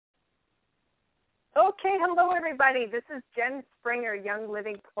Okay, hello everybody. This is Jen Springer, Young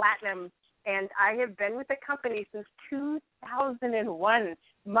Living Platinum, and I have been with the company since 2001.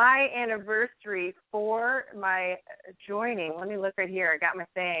 My anniversary for my joining, let me look right here. I got my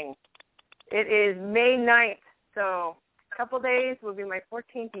thing. It is May 9th, so a couple days will be my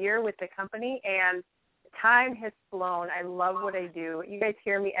 14th year with the company, and time has flown. I love what I do. You guys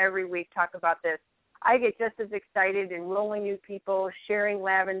hear me every week talk about this. I get just as excited enrolling new people, sharing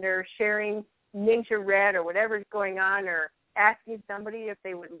lavender, sharing Ninja Red or whatever's going on, or asking somebody if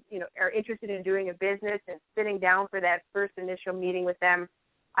they would, are interested in doing a business and sitting down for that first initial meeting with them.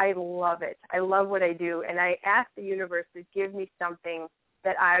 I love it. I love what I do, and I ask the universe to give me something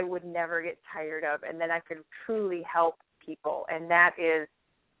that I would never get tired of and that I could truly help people, and that is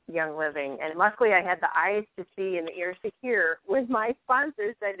Young Living. And luckily I had the eyes to see and the ears to hear when my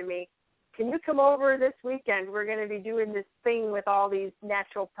sponsor said to me, can you come over this weekend? We're going to be doing this thing with all these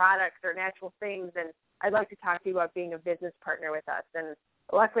natural products or natural things, and I'd like to talk to you about being a business partner with us. And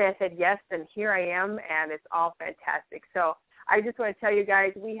luckily I said yes, and here I am, and it's all fantastic. So I just want to tell you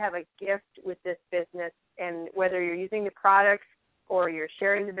guys, we have a gift with this business, and whether you're using the products or you're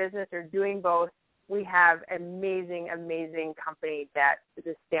sharing the business or doing both, we have an amazing, amazing company that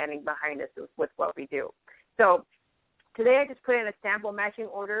is standing behind us with what we do. So today I just put in a sample matching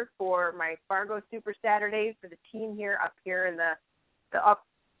order for my Fargo Super Saturdays for the team here up here in the up,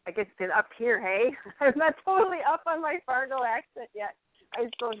 I guess it's up here, hey? I'm not totally up on my Fargo accent yet. I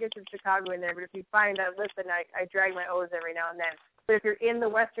still get some Chicago in there, but if you find out, listen, I drag my O's every now and then. But if you're in the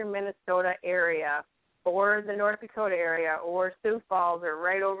western Minnesota area or the North Dakota area or Sioux Falls or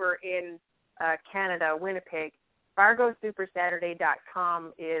right over in Canada, Winnipeg,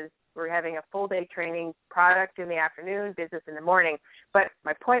 FargoSuperSaturday.com we're having a full-day training, product in the afternoon, business in the morning. But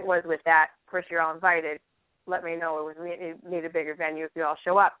my point was with that, of course, you're all invited. Let me know. We need a bigger venue if you all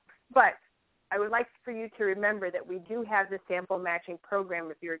show up. But I would like for you to remember that we do have the sample matching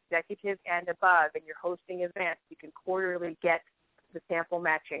program. If you're executive and above and you're hosting events, you can quarterly get the sample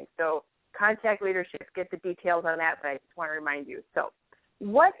matching. So contact leadership, get the details on that, but I just want to remind you. So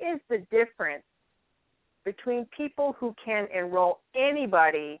what is the difference between people who can enroll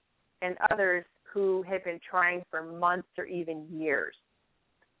anybody and others who have been trying for months or even years?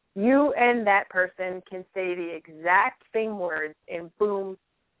 You and that person can say the exact same words and boom,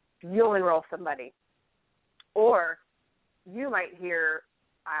 you'll enroll somebody. Or you might hear,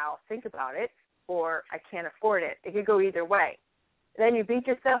 I'll think about it, or I can't afford it. It could go either way. Then you beat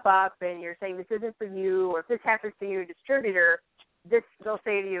yourself up and you're saying this isn't for you, or if this happens to your distributor, they'll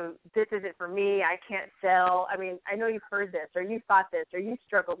say to you, this isn't for me, I can't sell. I mean, I know you've heard this, or you thought this, or you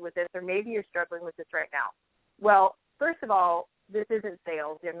struggled with this, or maybe you're struggling with this right now. Well, first of all, this isn't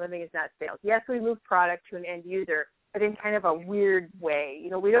sales. Young Living is not sales. Yes, we move product to an end user, but in kind of a weird way.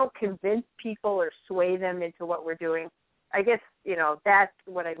 We don't convince people or sway them into what we're doing. I guess, that's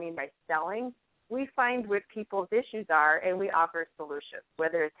what I mean by selling. We find what people's issues are, and we offer solutions,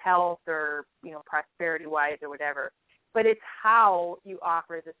 whether it's health or, prosperity-wise or whatever. But it's how you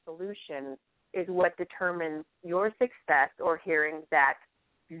offer the solution is what determines your success or hearing that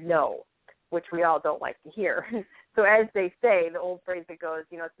no, which we all don't like to hear. So as they say, the old phrase that goes,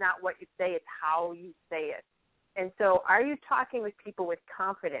 it's not what you say, it's how you say it. And so are you talking with people with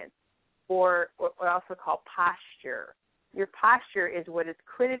confidence or what we also call posture? Your posture is what is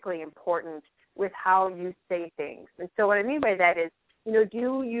critically important with how you say things. And so what I mean by that is, do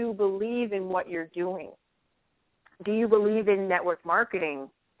you believe in what you're doing? Do you believe in network marketing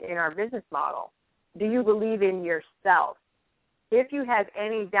in our business model? Do you believe in yourself? If you have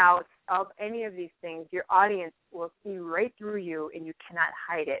any doubts of any of these things, your audience will see right through you and you cannot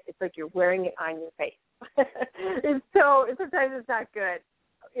hide it. It's like you're wearing it on your face. And so sometimes it's not good.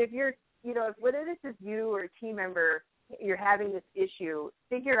 If you're, whether this is you or a team member, you're having this issue,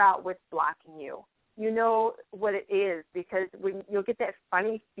 figure out what's blocking you. You know what it is, because when you'll get that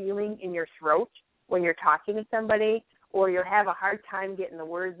funny feeling in your throat when you're talking to somebody, or you'll have a hard time getting the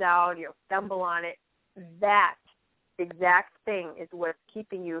words out, you'll stumble on it. That exact thing is what's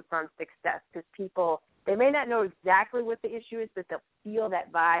keeping you from success, because people, they may not know exactly what the issue is, but they'll feel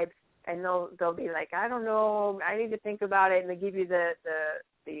that vibe, and they'll be like, I don't know, I need to think about it, and they give you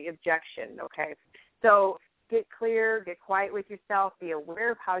the objection, okay? So get clear, get quiet with yourself, be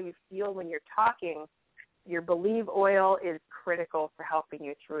aware of how you feel when you're talking. Your Believe oil is critical for helping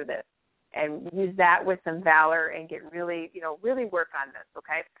you through this. And use that with some valor and get really work on this,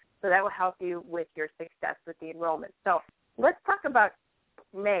 okay? So that will help you with your success with the enrollment. So let's talk about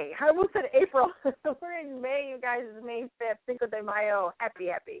May. I almost said April. We're in May, you guys. It's May 5th. Cinco de Mayo. Happy.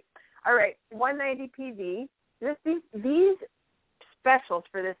 All right, 190 PV. These specials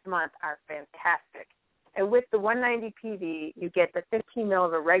for this month are fantastic. And with the 190 PV, you get the 15 mil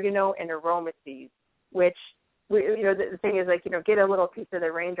of oregano and aroma seeds, which, the thing is, get a little piece of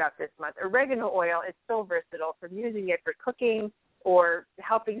the raindrop this month. Oregano oil is so versatile, from using it for cooking or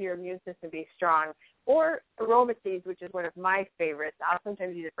helping your immune system be strong, or aroma seeds, which is one of my favorites. I'll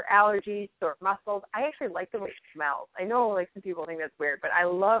sometimes use it for allergies, sore muscles. I actually like the way it smells. I know some people think that's weird, but I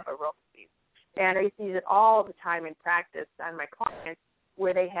love aroma seeds. And I used to use it all the time in practice on my clients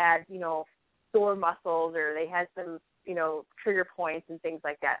where they had, sore muscles or they had some, trigger points and things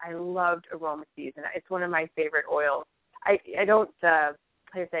like that. I loved aroma seeds, and it's one of my favorite oils. I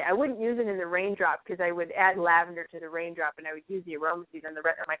wouldn't use it in the raindrop because I would add lavender to the raindrop, and I would use the aroma seeds on the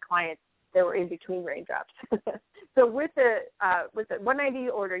rest of my clients that were in between raindrops. So with the 190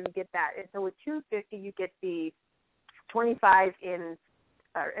 order, you get that. And so with 250, you get the 25 in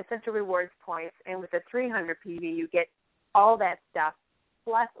Essential Rewards points, and with the 300 PV, you get all that stuff,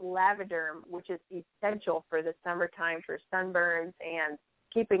 plus Lavaderm, which is essential for the summertime for sunburns and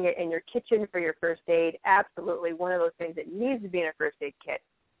keeping it in your kitchen for your first aid. Absolutely one of those things that needs to be in a first aid kit.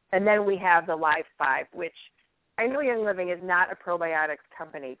 And then we have the Live 5, which I know Young Living is not a probiotics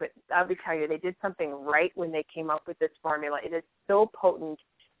company, but I'll tell you, they did something right when they came up with this formula. It is so potent,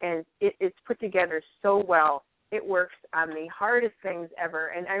 and it's put together so well. It works on the hardest things ever.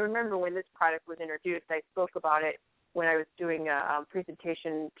 And I remember when this product was introduced, I spoke about it when I was doing a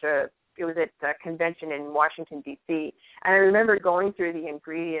presentation it was at a convention in Washington, D.C., and I remember going through the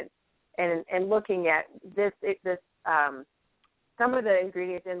ingredients and looking at some of the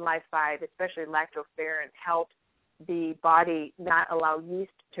ingredients in Life 5, especially lactoferrin, help the body not allow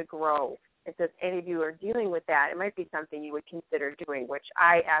yeast to grow. And so if any of you are dealing with that, it might be something you would consider doing, which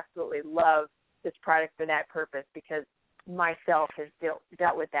I absolutely love this product for that purpose, because myself has dealt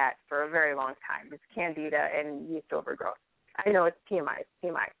with that for a very long time. It's candida and yeast overgrowth. I know it's TMI.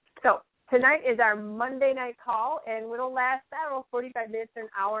 So tonight is our Monday night call, and it'll last, 45 minutes to an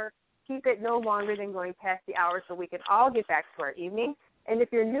hour. Keep it no longer than going past the hour so we can all get back to our evening. And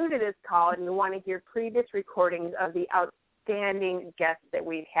if you're new to this call and you want to hear previous recordings of the outstanding guests that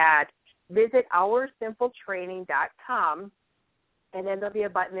we've had, visit OurSimpleTraining.com, and then there'll be a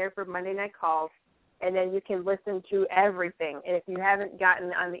button there for Monday night calls. And then you can listen to everything. And if you haven't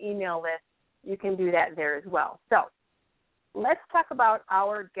gotten on the email list, you can do that there as well. So let's talk about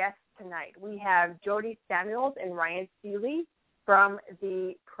our guests tonight. We have Jody Samuels and Ryan Seeley from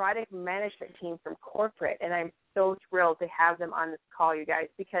the product management team from corporate. And I'm so thrilled to have them on this call, you guys,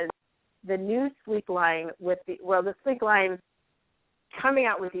 because the new Sleek line the Sleek line coming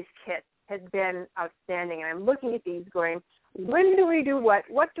out with these kits has been outstanding. And I'm looking at these going, when do we do what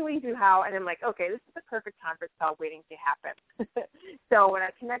do we do how? And I'm like, okay, this is the perfect conference call waiting to happen. So when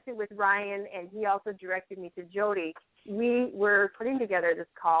I connected with Ryan, and he also directed me to Jody, we were putting together this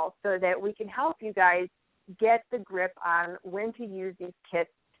call so that we can help you guys get the grip on when to use these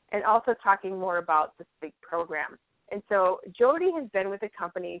kits, and also talking more about the Sleek program. And so Jody has been with the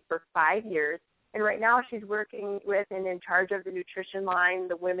company for 5 years, and right now she's working with and in charge of the nutrition line,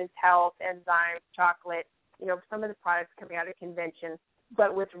 the women's health, enzymes, chocolate, some of the products coming out of convention.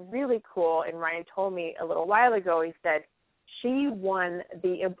 But what's really cool, and Ryan told me a little while ago, he said she won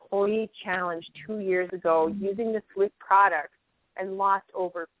the employee challenge 2 years ago using the Sleek products and lost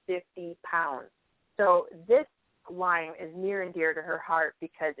over 50 pounds. So this line is near and dear to her heart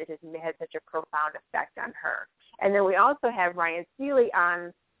because it has had such a profound effect on her. And then we also have Ryan Seeley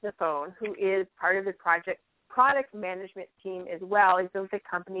on the phone, who is part of the product management team as well. He's been with the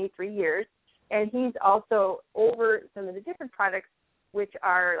company 3 years. And he's also over some of the different products, which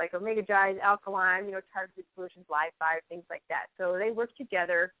are like Omega Giant, Alkaline, Targeted Solutions, Live 5, things like that. So they work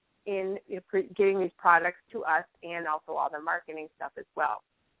together in getting these products to us, and also all the marketing stuff as well.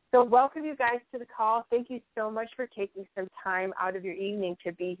 So welcome you guys to the call. Thank you so much for taking some time out of your evening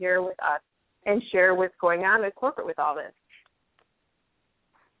to be here with us and share what's going on at corporate with all this.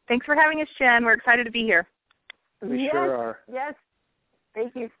 Thanks for having us, Jen. We're excited to be here. We sure are. Yes.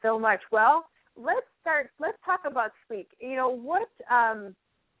 Thank you so much. Well, let's talk about Sleek.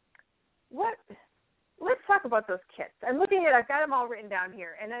 Let's talk about those kits. I'm looking at, I've got them all written down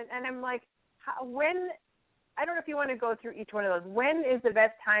here, and I'm like, I don't know if you want to go through each one of those. When is the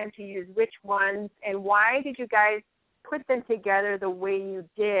best time to use which ones, and why did you guys put them together the way you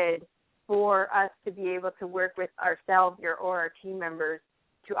did for us to be able to work with ourselves or our team members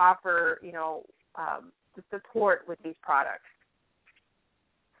to offer, the support with these products?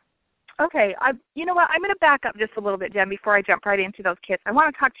 Okay, you know what? I'm going to back up just a little bit, Jen, before I jump right into those kits. I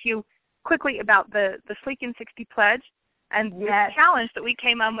want to talk to you quickly about the Sleek in 60 Pledge and the challenge that we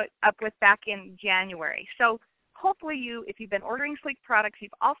came up with back in January. So hopefully if you've been ordering Sleek products,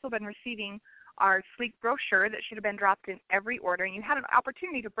 you've also been receiving our Sleek brochure that should have been dropped in every order, and you had an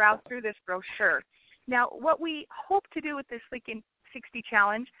opportunity to browse through this brochure. Now, what we hope to do with this Sleek in 60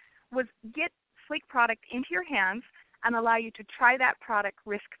 challenge was get Sleek product into your hands and allow you to try that product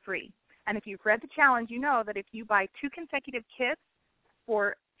risk-free. And if you've read the challenge, you know that if you buy 2 consecutive kits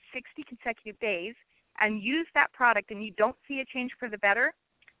for 60 consecutive days and use that product and you don't see a change for the better,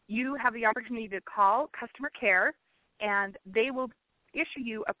 you have the opportunity to call customer care and they will issue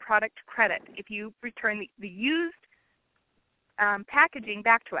you a product credit if you return the used packaging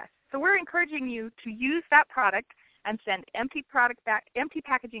back to us. So we're encouraging you to use that product and send empty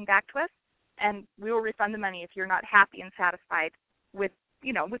packaging back to us, and we will refund the money if you're not happy and satisfied with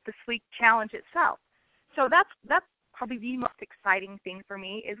the Sleek challenge itself. So that's probably the most exciting thing for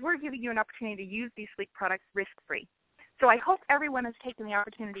me is we're giving you an opportunity to use these Sleek products risk-free. So I hope everyone has taken the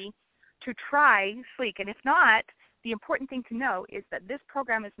opportunity to try Sleek, and if not, the important thing to know is that this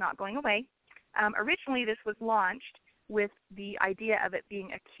program is not going away. Originally, this was launched with the idea of it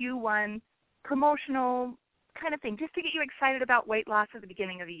being a Q1 promotional kind of thing, just to get you excited about weight loss at the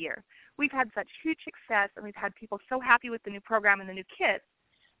beginning of the year. We've had such huge success, and we've had people so happy with the new program and the new kits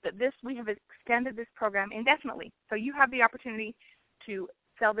that we have extended this program indefinitely. So you have the opportunity to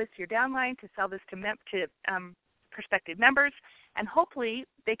sell this to your downline, to sell this to prospective members, and hopefully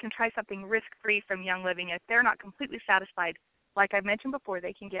they can try something risk-free from Young Living. If they're not completely satisfied, like I mentioned before,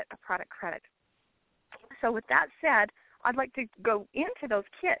 they can get a product credit. So with that said, I'd like to go into those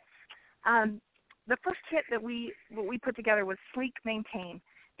kits. The first kit that we put together was Sleek Maintain.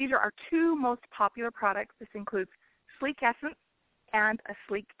 These are our 2 most popular products. This includes Sleek Essence and a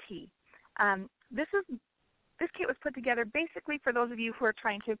Sleek Tea. This kit was put together basically for those of you who are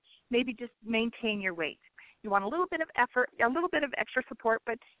trying to maybe just maintain your weight. You want a little bit of effort, a little bit of extra support,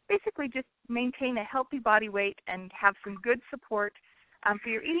 but basically just maintain a healthy body weight and have some good support for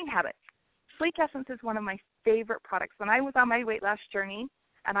your eating habits. Sleek Essence is one of my favorite products. When I was on my weight loss journey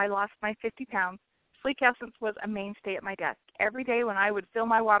and I lost my 50 pounds, Sleek Essence was a mainstay at my desk. Every day when I would fill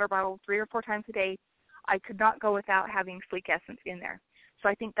my water bottle 3 or 4 times a day, I could not go without having Sleek Essence in there. So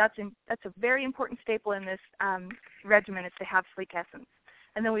I think that's a very important staple in this regimen is to have Sleek Essence.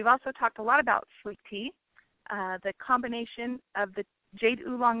 And then we've also talked a lot about Sleek Tea. The combination of the jade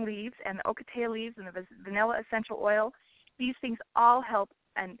oolong leaves and the ocotillo leaves and the vanilla essential oil, these things all help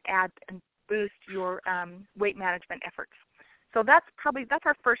and add and boost your weight management efforts. So that's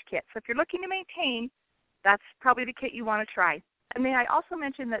our first kit. So if you're looking to maintain, that's probably the kit you want to try. And may I also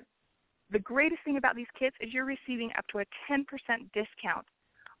mention that the greatest thing about these kits is you're receiving up to a 10% discount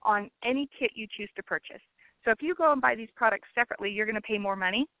on any kit you choose to purchase. So if you go and buy these products separately, you're going to pay more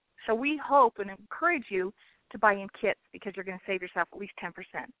money. So we hope and encourage you to buy in kits because you're going to save yourself at least 10%.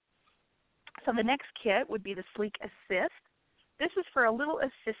 So the next kit would be the Sleek Assist. This is for a little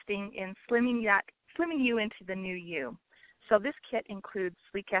assisting in slimming you into the new you. So this kit includes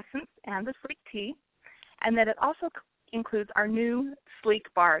Sleek Essence and the Sleek Tea, and then it also includes our new Sleek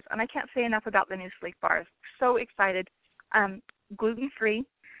bars. And I can't say enough about the new Sleek bars. So excited. Gluten-free.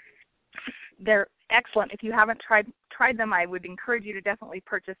 They're excellent. If you haven't tried them, I would encourage you to definitely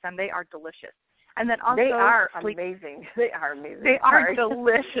purchase them. They are delicious. And then also they are amazing. They are amazing. They are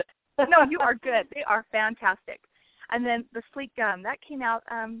delicious. No, you are good. They are fantastic. And then the Sleek Gum, that came out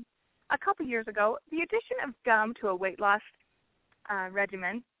a couple years ago. The addition of gum to a weight loss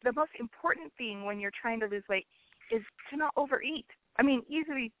regimen, the most important thing when you're trying to lose weight is to not overeat. I mean,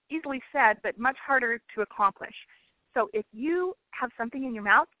 easily said, but much harder to accomplish. So if you have something in your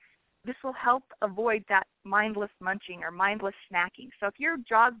mouth, this will help avoid that mindless munching or mindless snacking. So if your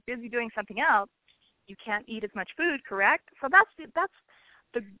jaw's busy doing something else, you can't eat as much food, correct? So that's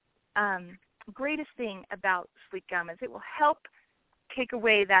the greatest thing about Sleek Gum is it will help take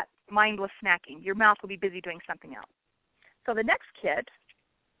away that mindless snacking. Your mouth will be busy doing something else. So the next kit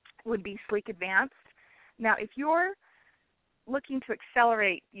would be Sleek Advanced. Now, if you're looking to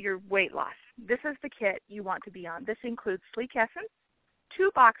accelerate your weight loss, this is the kit you want to be on. This includes Sleek Essence,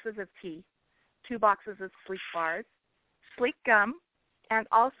 2 boxes of tea, 2 boxes of Sleek bars, Sleek Gum, and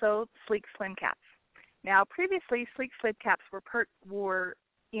also Sleek Slim Caps. Now, previously, Sleek Slim Caps were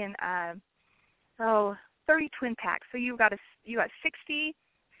in 30 twin packs. So you got 60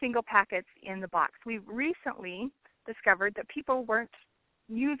 single packets in the box. We recently discovered that people weren't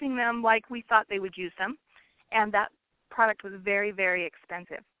using them like we thought they would use them, and that product was very, very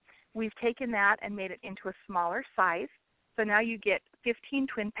expensive. We've taken that and made it into a smaller size. So now you get 15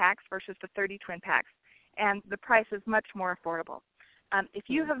 twin packs versus the 30 twin packs, and the price is much more affordable. If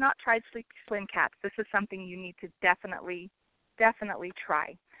you have not tried Sleek Slim Caps, this is something you need to definitely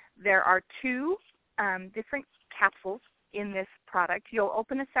try. There are 2 different capsules in this product. You'll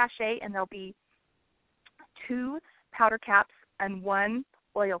open a sachet, and there'll be 2 powder caps and 1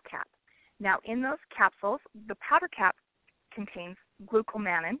 oil cap. Now, in those capsules, the powder cap contains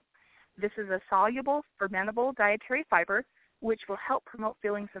glucomannan. This is a soluble, fermentable dietary fiber, which will help promote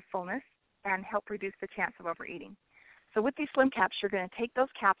feelings of fullness and help reduce the chance of overeating. So with these slim caps, you're going to take those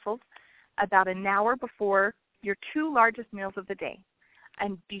capsules about an hour before your 2 largest meals of the day.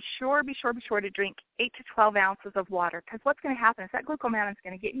 And be sure to drink 8 to 12 ounces of water, because what's going to happen is that glucomannan is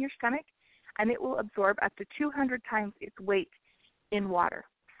going to get in your stomach, and it will absorb up to 200 times its weight in water.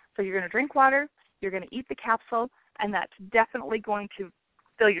 So you're going to drink water, you're going to eat the capsule, and that's definitely going to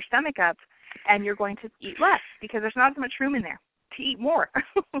fill your stomach up, and you're going to eat less because there's not as much room in there to eat more.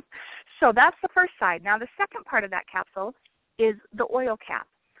 So that's the first side. Now the second part of that capsule is the oil cap.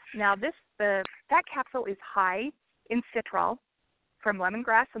 Now that capsule is high in citral from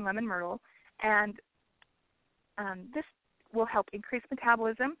lemongrass and lemon myrtle, and this will help increase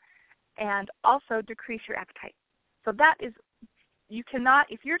metabolism and also decrease your appetite. So that is, you cannot,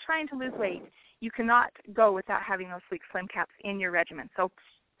 if you're trying to lose weight, you cannot go without having those Sleek Slim Caps in your regimen. So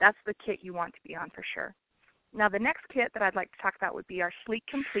that's the kit you want to be on for sure. Now the next kit that I'd like to talk about would be our Sleek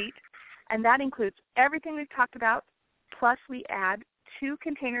Complete, and that includes everything we've talked about, plus we add 2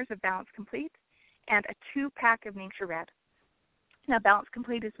 containers of Balance Complete and a 2-pack of Ningxia Red. Now Balance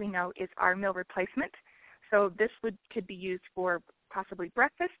Complete, as we know, is our meal replacement. So this could be used for possibly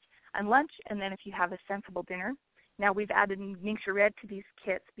breakfast and lunch, and then if you have a sensible dinner. Now we've added Ningxia Red to these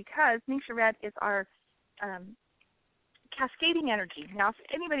kits because Ningxia Red is our cascading energy. Now if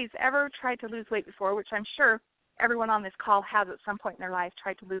anybody's ever tried to lose weight before, which I'm sure everyone on this call has at some point in their life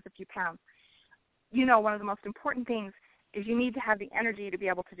tried to lose a few pounds, you know one of the most important things is you need to have the energy to be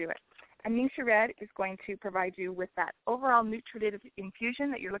able to do it. And Ningxia Red is going to provide you with that overall nutritive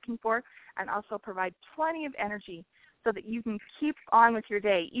infusion that you're looking for, and also provide plenty of energy so that you can keep on with your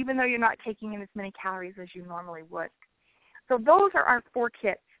day, even though you're not taking in as many calories as you normally would. So those are our 4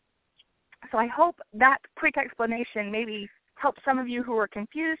 kits. So I hope that quick explanation maybe helped some of you who were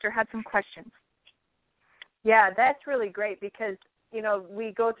confused or had some questions. Yeah, that's really great because, you know,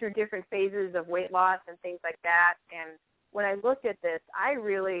 we go through different phases of weight loss and things like that. And when I looked at this, I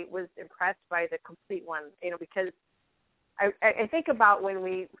really was impressed by the complete one, you know, because I think about when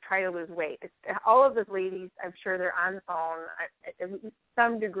we try to lose weight. All of the ladies, I'm sure they're on the phone to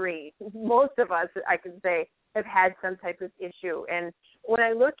some degree. Most of us, I can say, have had some type of issue. And when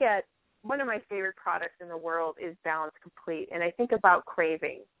I look at one of my favorite products in the world is Balance Complete, and I think about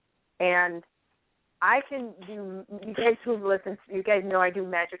craving. And I can do, you guys who've listened, you guys know I do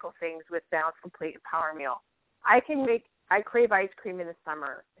magical things with Balance Complete and Power Meal. I crave ice cream in the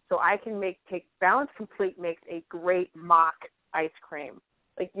summer, so I can take Balance Complete makes a great mock ice cream.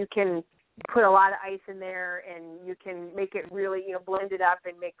 Like you can put a lot of ice in there, and you can make it really, you know, blend it up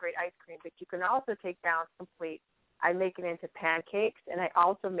and make great ice cream. But you can also take Balance Complete. I make it into pancakes, and I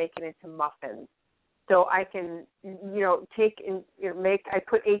also make it into muffins. So I can, you know, I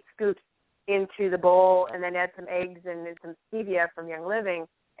put 8 scoops into the bowl, and then add some eggs and some stevia from Young Living,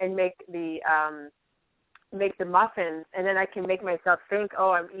 and make the muffins, and then I can make myself think,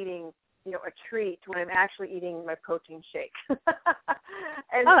 oh, I'm eating, you know, a treat when I'm actually eating my protein shake.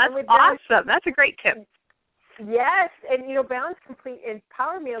 That's awesome. That's a great tip. Yes, and, you know, Balance Complete and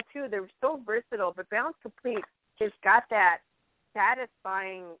Power Meal, too, they're so versatile, but Balance Complete has got that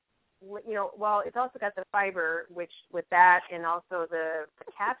satisfying, you know, well, it's also got the fiber, which with that, and also the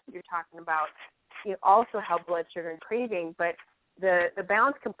caps that you're talking about, you know, also help blood sugar and craving, but the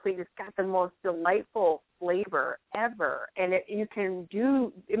Balance Complete has got the most delightful flavor ever, and it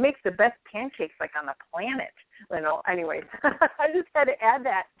makes the best pancakes like on the planet. You know, anyways, I just had to add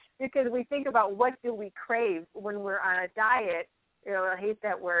that because we think about what do we crave when we're on a diet. You know, I hate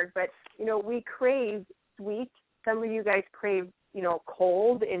that word, but you know, we crave sweet. Some of you guys crave, you know,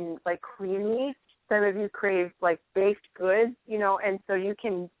 cold and like creamy. Some of you crave like baked goods, you know, and so you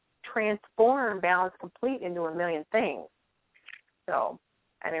can transform Balance Complete into a million things. So,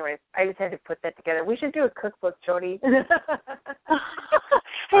 anyways, I just had to put that together. We should do a cookbook, Jody. Hey,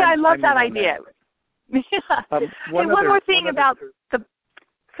 I love that idea. One more thing about the.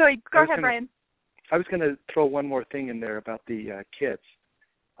 Sorry, go ahead, Brian. I was going to throw one more thing in there about the kits.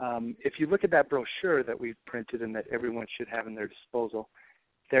 If you look at that brochure that we've printed and that everyone should have in their disposal,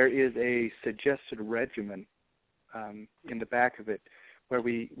 there is a suggested regimen in the back of it where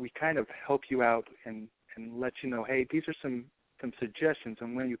we kind of help you out and let you know, hey, these are some suggestions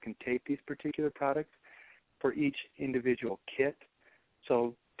on when you can take these particular products for each individual kit.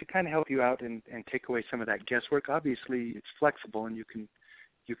 So to kind of help you out and take away some of that guesswork, obviously it's flexible and you can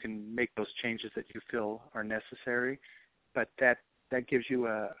you can make those changes that you feel are necessary. But that gives you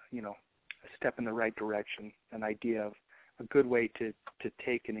a step in the right direction, an idea of a good way to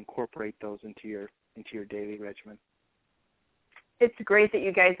take and incorporate those into your daily regimen. It's great that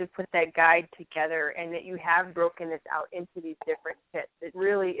you guys have put that guide together and that you have broken this out into these different kits. It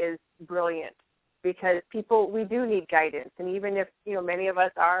really is brilliant because we do need guidance. And even if, many of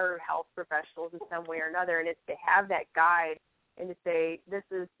us are health professionals in some way or another, and it's to have that guide and to say, this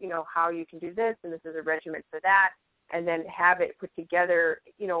is, how you can do this, and this is a regimen for that, and then have it put together,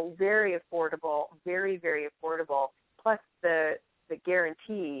 very affordable, very, very affordable. Plus the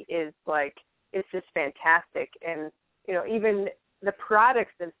guarantee is it's just fantastic. And, even the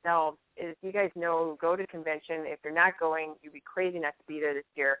products themselves, is you guys know, go to convention. If you're not going, you'd be crazy not to be there this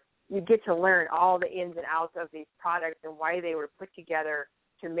year. You get to learn all the ins and outs of these products and why they were put together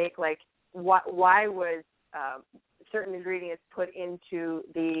to make, why was certain ingredients put into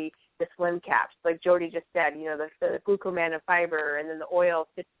the slim caps. Like Jody just said, the glucomannan fiber, and then the oil,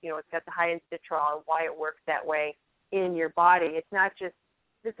 it's got the high in citral and why it works that way in your body. It's not just,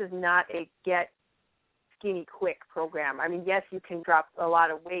 this is not a get skinny quick program. I mean, yes, you can drop a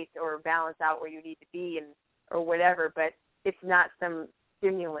lot of weight or balance out where you need to be or whatever, but it's not some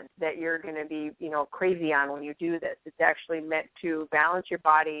stimulant that you're going to be, crazy on when you do this. It's actually meant to balance your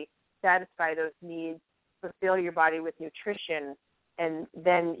body, satisfy those needs, fulfill your body with nutrition, and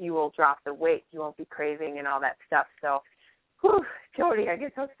then you will drop the weight. You won't be craving and all that stuff. So, Jody, I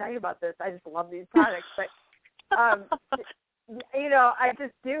get so excited about this. I just love these products. But, I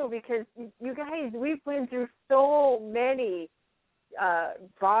just do, because you guys, we've been through so many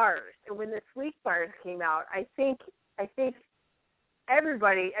bars. And when the Sleek bars came out, I think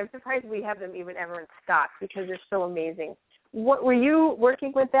everybody, I'm surprised we have them even ever in stock because they're so amazing. What were you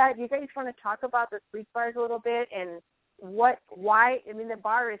working with that? Do you guys want to talk about the Sleek bars a little bit and why? I mean, the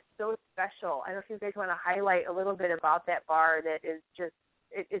bar is so special. I don't know if you guys want to highlight a little bit about that bar that is just,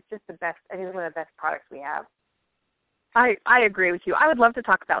 it's just the best. I think it's one of the best products we have. I agree with you. I would love to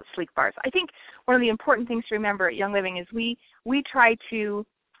talk about Sleek bars. I think one of the important things to remember at Young Living is we try to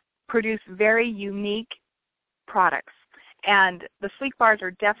produce very unique products, and the Sleek bars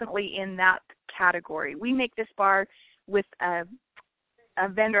are definitely in that category. We make this bar with a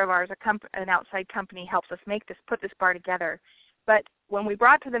vendor of ours, an outside company, helps us put this bar together. But when we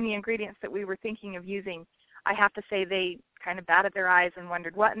brought to them the ingredients that we were thinking of using, I have to say they kind of batted their eyes and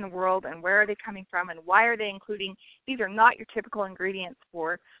wondered what in the world and where are they coming from and why are they including, these are not your typical ingredients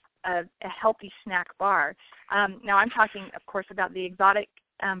for a healthy snack bar. Now I'm talking, of course, about the exotic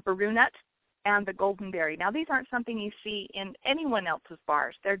baru nut and the golden berry. Now these aren't something you see in anyone else's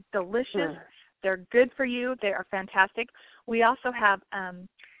bars. They're delicious. They're good for you. They are fantastic. We also have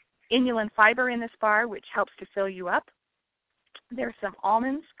inulin fiber in this bar, which helps to fill you up. There's some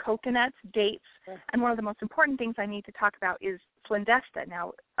almonds, coconuts, dates, and one of the most important things I need to talk about is Splendesta.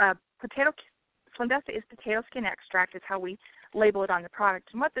 Now, Splendesta is potato skin extract is how we label it on the product.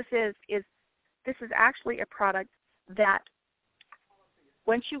 And what this is actually a product that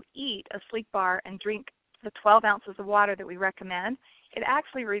once you eat a Sleek bar and drink the 12 ounces of water that we recommend, it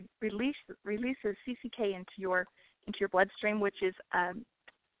actually releases CCK into your bloodstream, which is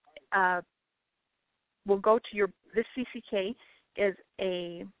will go to your, this CCK is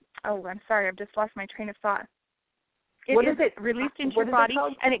I'm sorry, I've just lost my train of thought. What is it released into your body,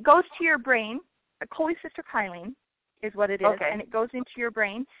 and it goes to your brain. Cholecystokinin is what it is, and it goes into your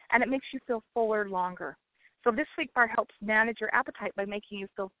brain, and it makes you feel fuller longer. So this Sleek bar helps manage your appetite by making you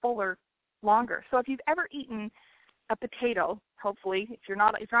feel fuller longer. So if you've ever eaten a potato, hopefully, if you're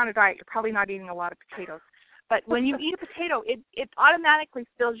on a diet, you're probably not eating a lot of potatoes. But when you eat a potato, it automatically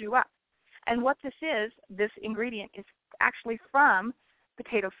fills you up. And what this ingredient is actually from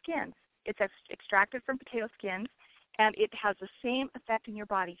potato skins. It's extracted from potato skins, and it has the same effect in your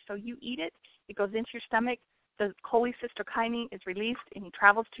body. So you eat it, it goes into your stomach, the cholecystokinin is released, and it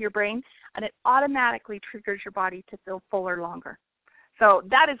travels to your brain, and it automatically triggers your body to feel fuller longer. So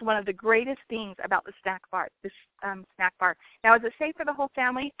that is one of the greatest things about the snack bar. Now, is it safe for the whole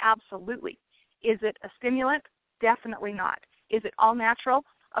family? Absolutely. Is it a stimulant? Definitely not. Is it all natural?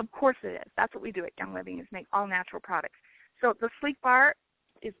 Of course it is. That's what we do at Young Living, is make all natural products. So the Sleek bar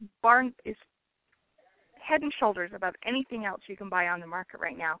is head and shoulders above anything else you can buy on the market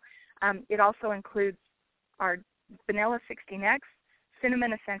right now. It also includes our Vanilla 16X,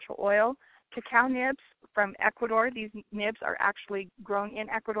 cinnamon essential oil, cacao nibs from Ecuador. These nibs are actually grown in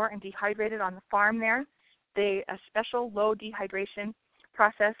Ecuador and dehydrated on the farm there. A special low dehydration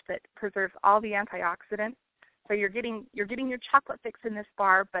process that preserves all the antioxidants. So you're getting your chocolate fix in this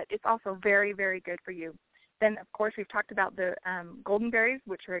bar, but it's also very, very good for you. Then, of course, we've talked about the golden berries,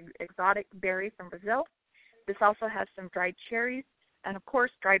 which are exotic berries from Brazil. This also has some dried cherries and, of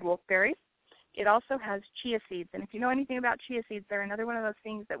course, dried wolfberries. It also has chia seeds. And if you know anything about chia seeds, they're another one of those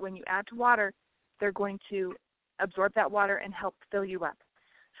things that when you add to water, they're going to absorb that water and help fill you up.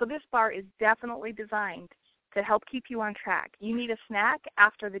 So this bar is definitely designed to help keep you on track. You need a snack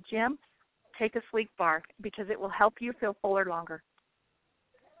after the gym, take a sleek bar because it will help you feel fuller longer.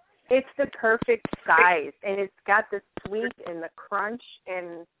 It's the perfect size, and it's got the sweet and the crunch,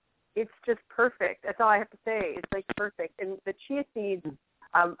 and it's just perfect. That's all I have to say. It's like perfect. And the chia seeds,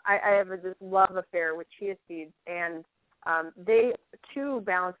 I have this love affair with chia seeds, and they, too,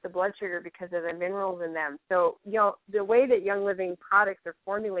 balance the blood sugar because of the minerals in them. So, the way that Young Living products are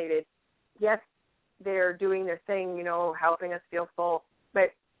formulated, yes, they're doing their thing, helping us feel full,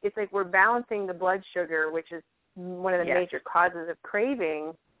 but it's like we're balancing the blood sugar, which is one of the major causes of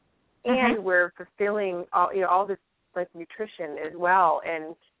craving, and we're fulfilling all this like nutrition as well.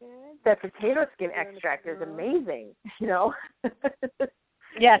 And that potato skin extract is amazing,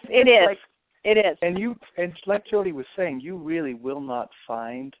 Yes, it is. It is. And like Jody was saying, you really will not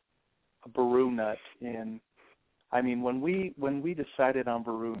find a Baru nut when we decided on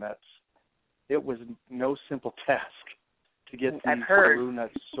Baru nuts, it was no simple task to get these Baru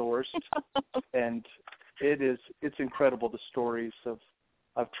nuts sourced. And it's incredible, the stories of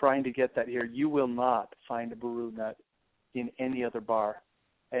trying to get that here. You will not find a Baru nut in any other bar.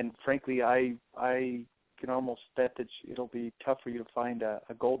 And frankly, I can almost bet that it'll be tough for you to find a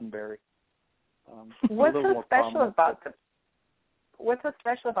golden berry. What's so special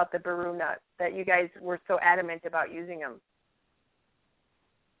about the Baru nut that you guys were so adamant about using them?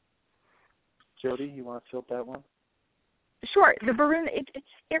 Jody, you want to fill that one? Sure. The Baru,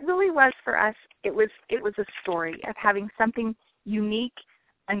 it really was for us. It was a story of having something unique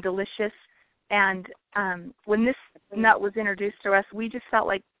and delicious. And when this nut was introduced to us, we just felt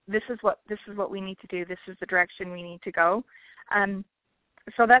like this is what we need to do. This is the direction we need to go.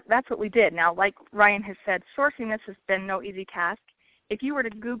 So that's what we did. Now, like Ryan has said, sourcing this has been no easy task. If you were to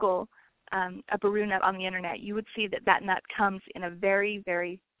Google a Baru nut on the internet, you would see that nut comes in a very,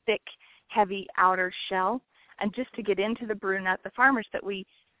 very thick, heavy outer shell. And just to get into the Baru nut, the farmers that we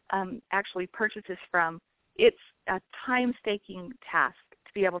actually purchase this from, it's a time-taking task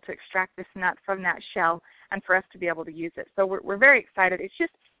to be able to extract this nut from that shell and for us to be able to use it. So we're very excited.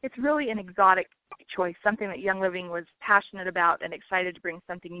 It's really an exotic choice, something that Young Living was passionate about and excited to bring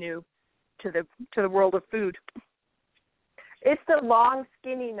something new to the world of food. It's the long,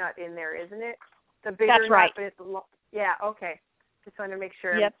 skinny nut in there, isn't it? The bigger That's right. nut, but it's yeah, okay. Just wanted to make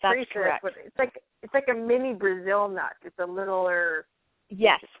sure. Yep, I'm that's sure correct. It's like a mini Brazil nut. It's a littler.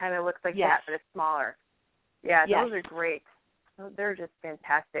 Yes. It kind of looks like that, but it's smaller. Yeah, yes. Those are great. They're just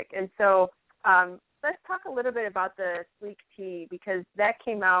fantastic. And so let's talk a little bit about the Sleek Tea, because that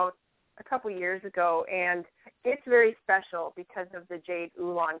came out a couple years ago, and it's very special because of the Jade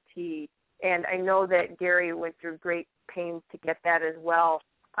Oolong tea. And I know that Gary went through great pains to get that as well.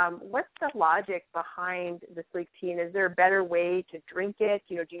 What's the logic behind the Sleek Tea, and is there a better way to drink it?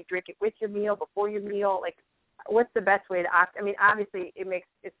 Do you drink it with your meal, before your meal? Like, what's the best way to opt? I mean, obviously,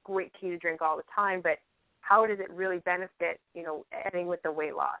 it's great tea to drink all the time, but how does it really benefit, adding with the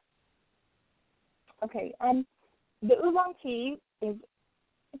weight loss? Okay. The oolong tea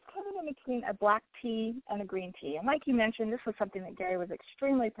it's kind of in between a black tea and a green tea. And like you mentioned, this was something that Gary was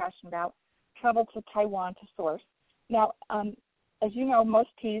extremely passionate about, traveled to Taiwan to source. Now, as you know, most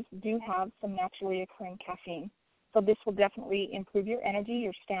teas do have some naturally occurring caffeine. So this will definitely improve your energy,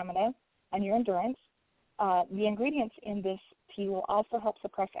 your stamina, and your endurance. The ingredients in this tea will also help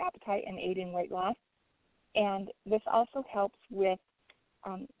suppress appetite and aid in weight loss. And this also helps with,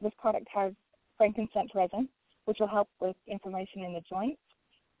 this product has frankincense resin, which will help with inflammation in the joints.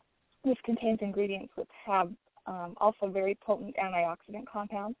 This contains ingredients which have also very potent antioxidant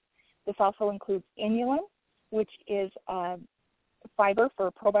compounds. This also includes inulin, which is fiber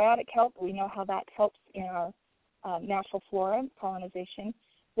for probiotic health. We know how that helps in our natural flora, colonization.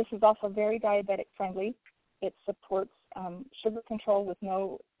 This is also very diabetic friendly. It supports sugar control with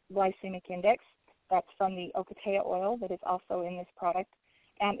no glycemic index. That's from the Ocotea oil that is also in this product.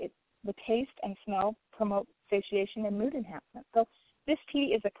 And the taste and smell promote satiation and mood enhancement. So this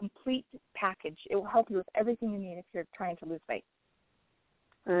tea is a complete package. It will help you with everything you need if you're trying to lose weight.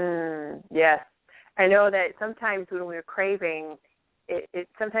 Yes. I know that sometimes when we're craving,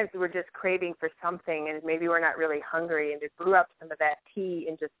 sometimes we're just craving for something, and maybe we're not really hungry, and to brew up some of that tea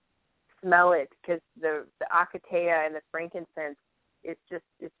and just smell it, because the Ocotea and the frankincense, it's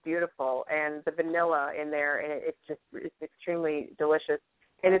beautiful, and the vanilla in there, and it's extremely delicious.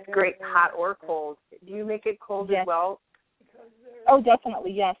 And it's great hot or cold. Do you make it cold as well? Oh,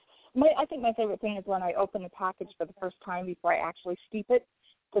 definitely, yes. I think my favorite thing is when I open the package for the first time before I actually steep it,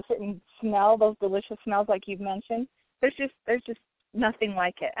 to sit and smell those delicious smells like you've mentioned. There's just nothing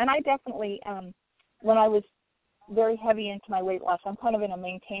like it. And I definitely, when I was very heavy into my weight loss, I'm kind of in a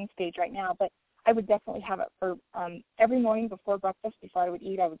maintain stage right now, but I would definitely have it for every morning before breakfast, before I would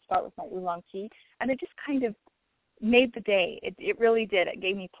eat, I would start with my oolong tea, and it just kind of made the day. It really did. It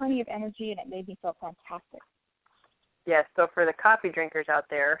gave me plenty of energy, and it made me feel fantastic. Yes, so for the coffee drinkers out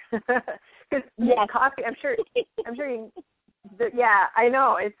there, because coffee, I'm sure I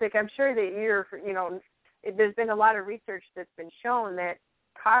know. It's like I'm sure that there's been a lot of research that's been shown that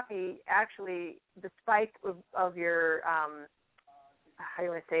coffee actually, the spike of your, how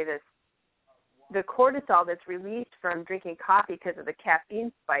do I say this, the cortisol that's released from drinking coffee because of the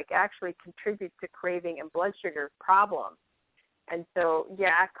caffeine spike actually contributes to craving and blood sugar problems. And so,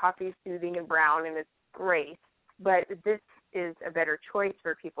 coffee is soothing and brown, and it's great. But this is a better choice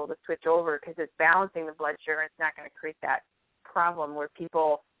for people to switch over because it's balancing the blood sugar. It's not going to create that problem where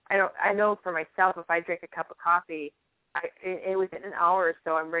people, I know for myself, if I drink a cup of coffee, it within an hour or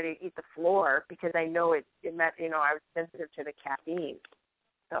so, I'm ready to eat the floor because I know it meant, I was sensitive to the caffeine.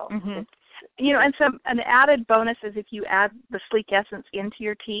 So, and an added bonus is if you add the Sleek Essence into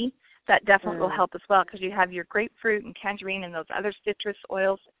your tea, that definitely will help as well because you have your grapefruit and tangerine and those other citrus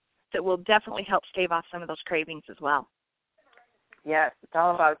oils that will definitely help stave off some of those cravings as well. Yes, it's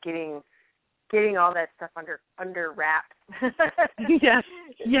all about getting all that stuff under wraps. Yes,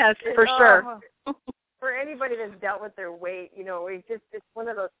 for sure. For anybody that's dealt with their weight, it's one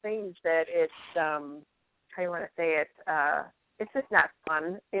of those things that it's how do you want to say it? It's just not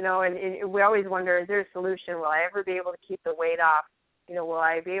fun, and we always wonder, is there a solution? Will I ever be able to keep the weight off? Will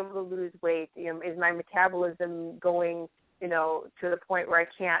I be able to lose weight? Is my metabolism going, to the point where I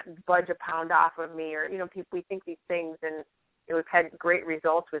can't budge a pound off of me? Or, we think these things, and we've had great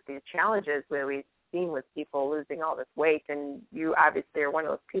results with these challenges where we've seen with people losing all this weight, and you obviously are one of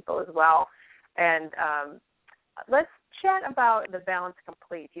those people as well. And let's chat about the Balance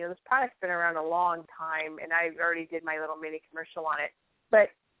Complete. This product's been around a long time, and I already did my little mini commercial on it. But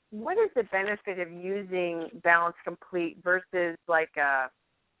what is the benefit of using Balance Complete versus like a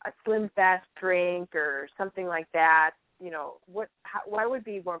Slim Fast drink or something like that? Why would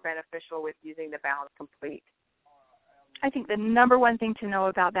be more beneficial with using the Balance Complete? I think the number one thing to know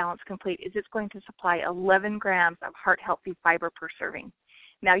about Balance Complete is it's going to supply 11 grams of heart-healthy fiber per serving.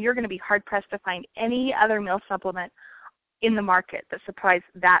 Now, you're going to be hard-pressed to find any other meal supplement in the market that supplies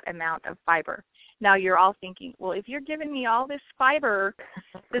that amount of fiber. Now, you're all thinking, well, if you're giving me all this fiber,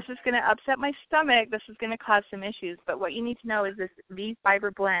 this is going to upset my stomach. This is going to cause some issues. But what you need to know is this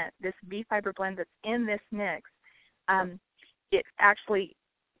V-fiber blend that's in this mix, it actually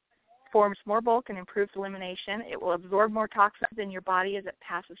forms more bulk and improves elimination. It will absorb more toxins in your body as it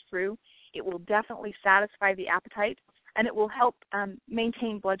passes through. It will definitely satisfy the appetite, and it will help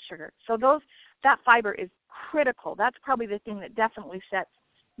maintain blood sugar. So that fiber is critical. That's probably the thing that definitely sets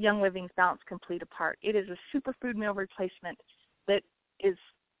Young Living's Balance Complete apart. It is a superfood meal replacement that is,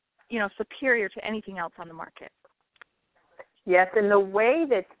 superior to anything else on the market. Yes, and the whey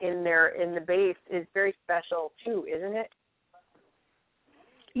that's in there in the base is very special too, isn't it?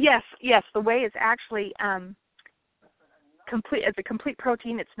 Yes. The whey is actually complete. It's a complete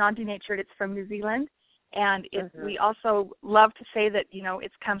protein. It's non-denatured. It's from New Zealand. And we also love to say that,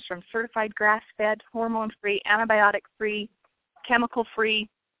 it comes from certified grass-fed, hormone-free, antibiotic-free, chemical-free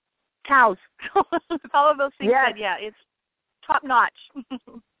cows. With all of those things said, it's top-notch.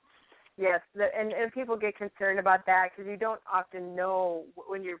 Yes, and people get concerned about that because you don't often know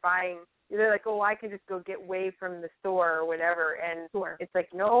when you're buying. They're like, oh, I can just go get whey from the store or whatever. And It's like,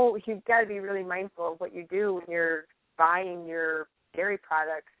 no, you've got to be really mindful of what you do when you're buying your dairy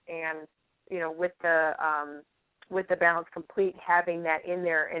products. And with the Balance Complete, having that in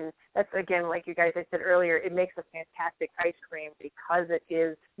there, and that's again, like you guys I said earlier, it makes a fantastic ice cream because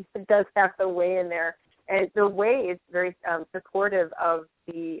it does have the whey in there, and the whey is very supportive of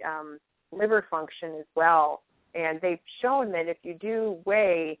the liver function as well. And they've shown that if you do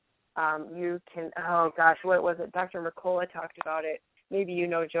whey, you can. Oh gosh, what was it? Dr. Mercola talked about it. Maybe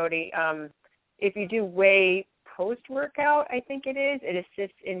Jody. If you do whey post-workout, I think it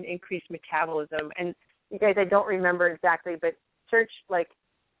assists in increased metabolism. And you guys, I don't remember exactly, but search like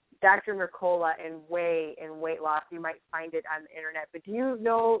Dr. Mercola and whey and weight loss. You might find it on the internet. But do you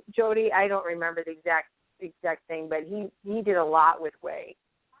know, Jody? I don't remember the exact thing, but he did a lot with whey.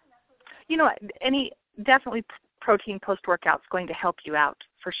 Definitely protein post-workout is going to help you out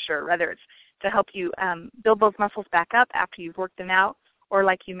for sure, whether it's to help you build those muscles back up after you've worked them out, or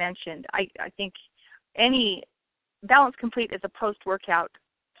like you mentioned, I think any Balance Complete as a post-workout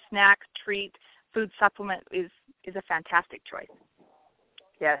snack, treat, food supplement is a fantastic choice.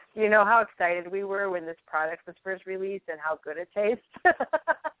 Yes. You know how excited we were when this product was first released and how good it tastes?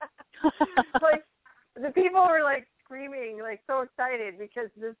 Like, the people were, like, screaming, like, so excited because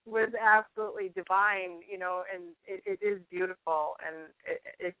this was absolutely divine, you know, and it is beautiful. And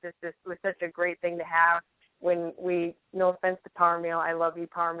it was such a great thing to have when we, no offense to Power Meal, I love you,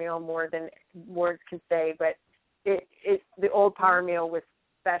 Power Meal, more than words can say, but the old Power Meal was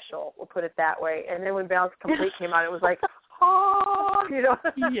special, we'll put it that way. And then when Balance Complete came out, it was like, oh, you know.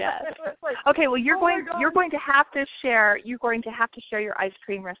 Yes. Like, okay, well you're going to have to share your ice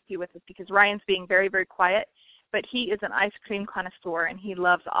cream recipe with us, because Ryan's being very, very quiet, but he is an ice cream connoisseur and he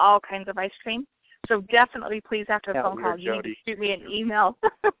loves all kinds of ice cream. So definitely, please, after a phone call, you need to shoot me an email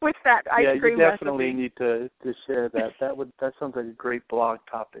with that ice cream recipe. Yeah, you definitely need to share that. That sounds like a great blog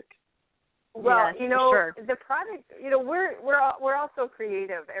topic. Well, yes, you know, sure. The product, you know, we're all so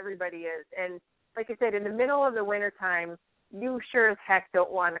creative. Everybody is, and like I said, in the middle of the winter time, you sure as heck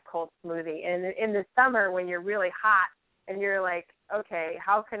don't want a cold smoothie. And in the summer, when you're really hot and you're like, okay,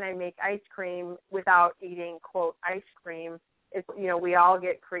 how can I make ice cream without eating, quote, ice cream? It's, you know, we all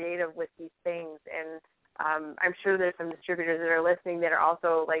get creative with these things, and I'm sure there's some distributors that are listening that are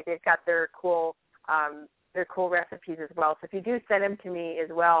also like, they've got their cool recipes as well. So if you do send them to me as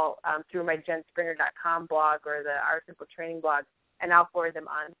well through my jenspringer.com blog or the Our Simple Training blog, and I'll forward them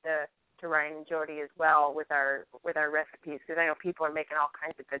on to Ryan and Jody as well with our recipes, because I know people are making all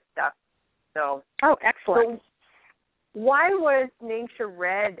kinds of good stuff. So excellent. So why was Ningxia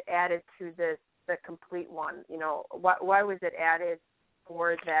Red added to the complete one? You know, why was it added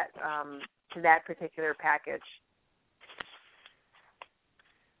for that to that particular package?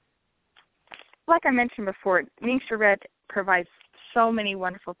 Like I mentioned before, Ningxia Red provides so many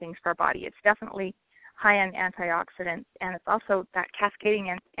wonderful things for our body. It's definitely high on antioxidants, and it's also that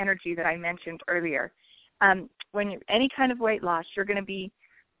cascading energy that I mentioned earlier. When any kind of weight loss, you're going to be,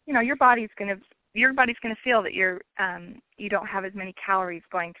 you know, your body's going to feel that you don't have as many calories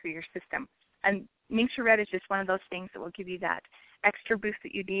going through your system. And Ningxia Red is just one of those things that will give you that extra boost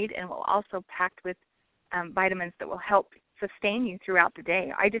that you need, and will also packed with vitamins that will help sustain you throughout the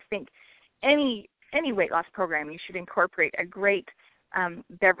day. I just think any weight loss program, you should incorporate a great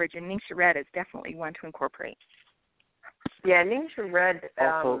beverage, and Ningxia Red is definitely one to incorporate. Yeah, Ningxia Red.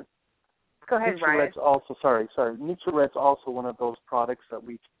 Also, go ahead, Ningxia Ryan. Red's also Ningxia Red's also one of those products that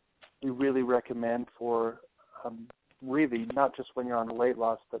we really recommend for really not just when you're on weight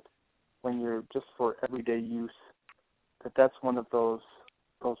loss, but when you're just for everyday use. That's one of those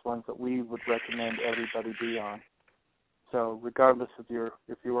ones that we would recommend everybody be on. So regardless of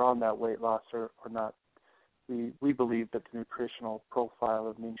if you're on that weight loss or not, we believe that the nutritional profile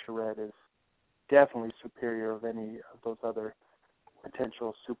of Ningxia Red is definitely superior of any of those other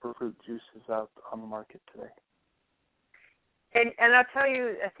potential superfruit juices out on the market today. And I'll tell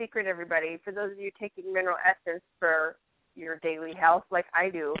you a secret, everybody. For those of you taking mineral essence for your daily health, like I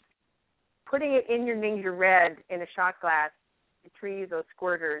do, putting it in your Ningxia Red in a shot glass, to use those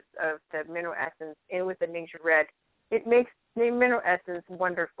squirters of the mineral essence in with the Ningxia Red, it makes the mineral essence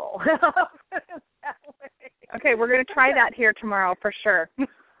wonderful. Okay, we're going to try that here tomorrow for sure.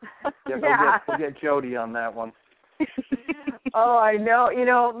 We'll get Jody on that one. Oh, I know. You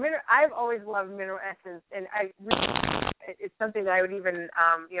know, I've always loved mineral essence, and it's something that I would even,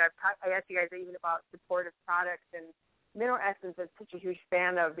 I asked you guys even about supportive products, and mineral essence I'm such a huge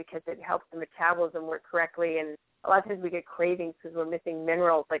fan of because it helps the metabolism work correctly, and a lot of times we get cravings because we're missing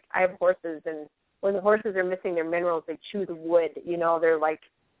minerals. Like I have horses, and when the horses are missing their minerals, they chew the wood. You know,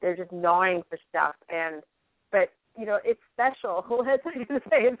 they're just gnawing for stuff, but you know, it's special. That's what I was going to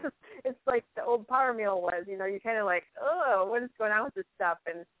say. It's like the old Power Meal was. You know, you're kind of like, oh, what is going on with this stuff?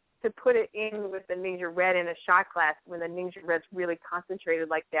 And to put it in with the Ningxia Red in a shot glass, when the Ningxia Red's really concentrated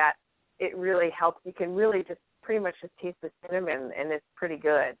like that, it really helps. You can really just pretty much just taste the cinnamon, and it's pretty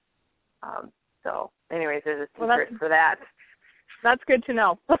good. So, anyways, there's a secret for that. That's good to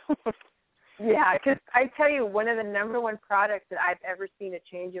know. Yeah, because I tell you, one of the number one products that I've ever seen a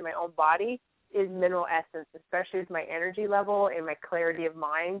change in my own body is mineral essence, especially with my energy level and my clarity of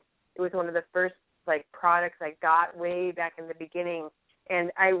mind. It was one of the first products I got way back in the beginning,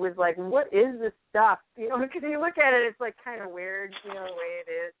 and I was like, what is this stuff? You know, because you look at it, it's like kind of weird, you know, the way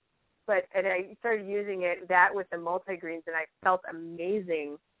it is. And I started using that with the multigreens, and I felt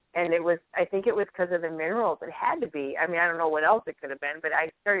amazing. And I think it was because of the minerals. It had to be. I mean, I don't know what else it could have been, but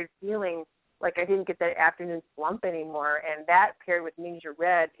I started feeling like I didn't get that afternoon slump anymore. And that paired with Ningxia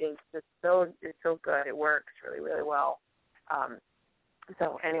Red is just so good. It works really, really well.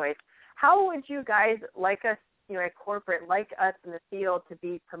 So anyways, how would you guys like us, at corporate, like us in the field, to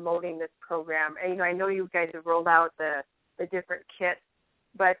be promoting this program? And, I know you guys have rolled out the different kits,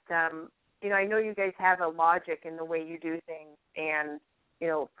 but, I know you guys have a logic in the way you do things. And,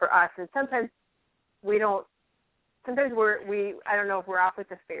 for us, and sometimes we don't, sometimes I don't know if we're off with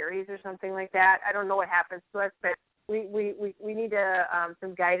the fairies or something like that. I don't know what happens to us, but we need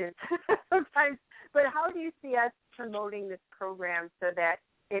some guidance sometimes. But how do you see us promoting this program so that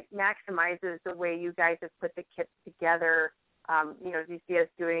it maximizes the way you guys have put the kits together? Do you see us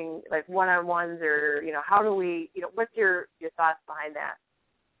doing like one-on-ones, or, how do we, what's your thoughts behind that?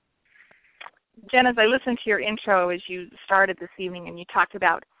 Jen, as I listened to your intro as you started this evening, and you talked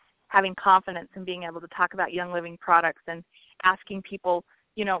about having confidence and being able to talk about Young Living products and asking people,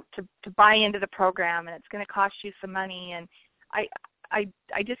 to buy into the program, and it's going to cost you some money. And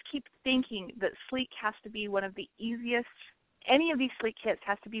I just keep thinking that Sleek has to be one of the easiest, any of these Sleek kits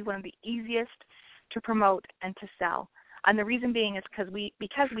has to be one of the easiest to promote and to sell. And the reason being is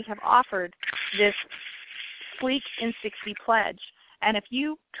because we have offered this Sleek in 60 pledge. And if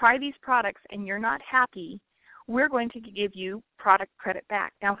you try these products and you're not happy, we're going to give you product credit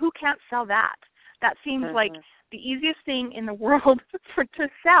back. Now, who can't sell that? That seems like the easiest thing in the world to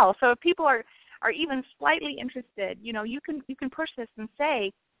sell. So if people are even slightly interested, you can push this and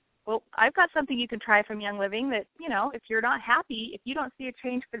say, well, I've got something you can try from Young Living that, if you're not happy, if you don't see a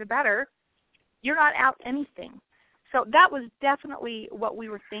change for the better, you're not out anything. So that was definitely what we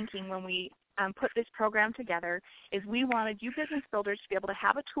were thinking when we put this program together, is we wanted you business builders to be able to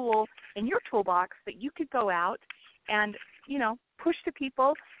have a tool in your toolbox that you could go out and, push to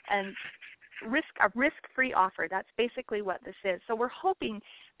people and a risk-free offer. That's basically what this is. So we're hoping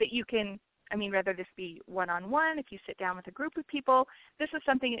that you can, whether this be one-on-one, if you sit down with a group of people, this is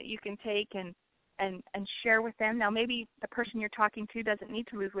something that you can take and share with them. Now, maybe the person you're talking to doesn't need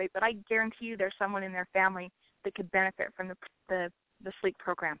to lose weight, but I guarantee you there's someone in their family that could benefit from the Sleek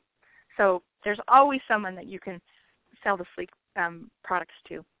program. So there's always someone that you can sell the Sleek products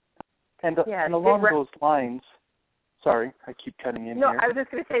to. And along those lines, sorry, I keep cutting in here. No, I was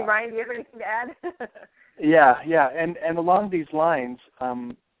just going to say, Ryan, do you have anything to add? Yeah. And along these lines,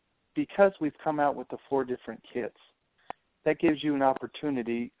 because we've come out with the 4 different kits, that gives you an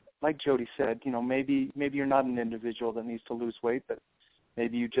opportunity, like Jody said, maybe you're not an individual that needs to lose weight, but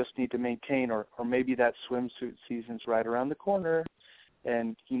maybe you just need to maintain, or maybe that swimsuit season's right around the corner,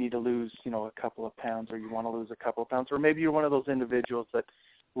 and you need to lose, a couple of pounds, or you want to lose a couple of pounds, or maybe you're one of those individuals that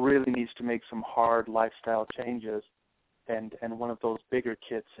really needs to make some hard lifestyle changes, and one of those bigger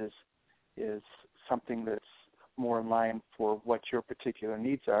kits is something that's more in line for what your particular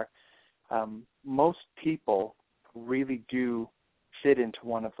needs are. Most people really do fit into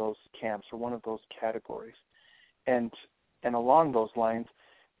one of those camps or one of those categories, and along those lines,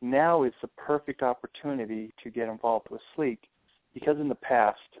 now is the perfect opportunity to get involved with Sleek. Because in the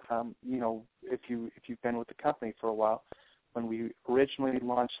past, if you've been with the company for a while, when we originally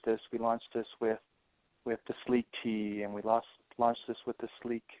launched this, we launched this with the Sleek Tea, and we launched this with the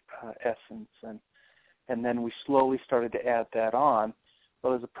Sleek Essence, and then we slowly started to add that on.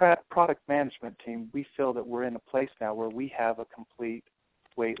 But as a product management team, we feel that we're in a place now where we have a complete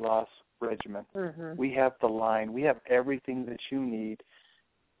weight loss regimen. Mm-hmm. We have the line. We have everything that you need.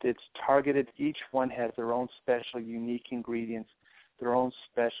 It's targeted. Each one has their own special, unique ingredients, their own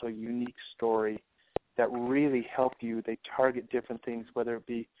special, unique story that really help you. They target different things, whether it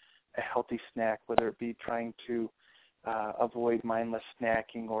be a healthy snack, whether it be trying to avoid mindless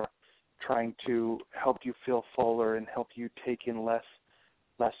snacking, or trying to help you feel fuller and help you take in less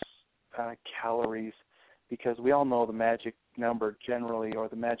calories, because we all know the magic number generally, or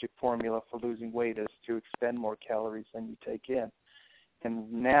the magic formula for losing weight, is to expend more calories than you take in.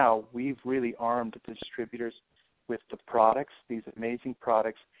 And now we've really armed the distributors with the products, these amazing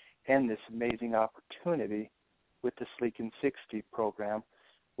products, and this amazing opportunity with the Sleek in 60 program,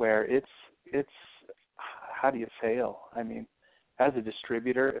 where it's how do you fail? As a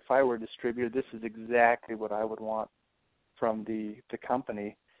distributor, if I were a distributor, this is exactly what I would want from the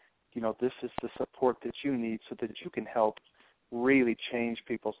company. This is the support that you need so that you can help really change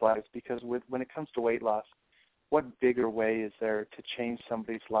people's lives, because when it comes to weight loss, what bigger way is there to change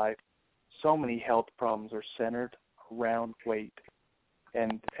somebody's life? So many health problems are centered around weight,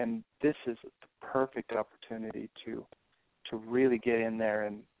 and this is the perfect opportunity to really get in there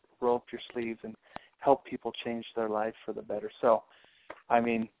and roll up your sleeves and help people change their life for the better. So,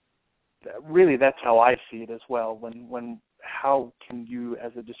 really, that's how I see it as well. When how can you,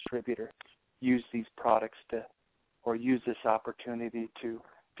 as a distributor, use these products or use this opportunity to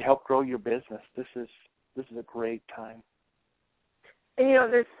help grow your business? This is a great time.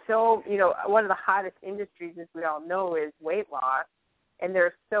 And, there's one of the hottest industries, as we all know, is weight loss. And there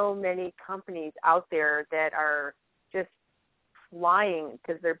are so many companies out there that are just flying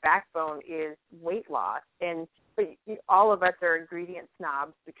because their backbone is weight loss. But all of us are ingredient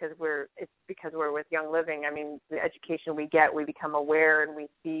snobs because we're with Young Living. I mean, the education we get, we become aware and we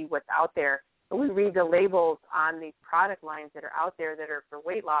see what's out there. And we read the labels on these product lines that are out there that are for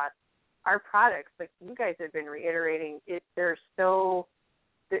weight loss. Our products, like you guys have been reiterating,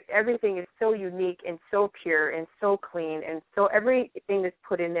 everything is so unique and so pure and so clean, and so everything is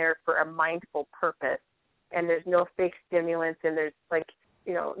put in there for a mindful purpose. And there's no fake stimulants, and there's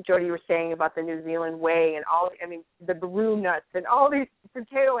Jody, you were saying about the New Zealand whey and the baru nuts and all these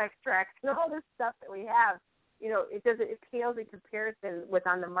potato extracts and all this stuff that we have. It pales in comparison what's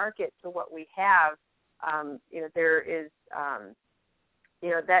on the market to what we have. There is,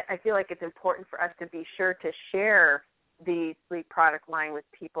 that I feel like it's important for us to be sure to share the sleep product line with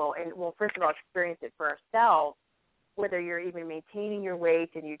people, and first of all, experience it for ourselves. Whether you're even maintaining your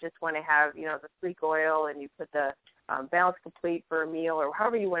weight and you just want to have, the sleek oil and you put the Balance Complete for a meal, or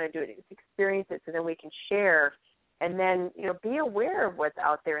however you want to do it, just experience it so then we can share. And then, be aware of what's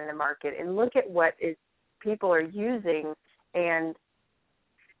out there in the market and look at what people are using and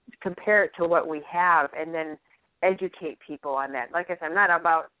compare it to what we have, and then educate people on that. Like I said, I'm not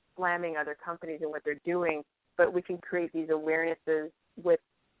about slamming other companies and what they're doing, but we can create these awarenesses with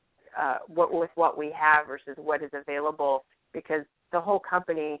what we have versus what is available, because the whole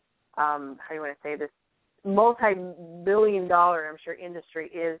company, how do you want to say this, multi-billion-dollar, I'm sure, industry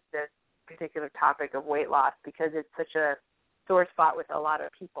is this particular topic of weight loss, because it's such a sore spot with a lot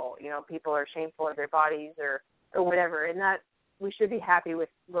of people. People are shameful of their bodies or whatever, and that we should be happy with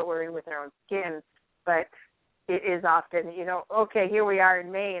what we're in with our own skin, but it is often, okay, here we are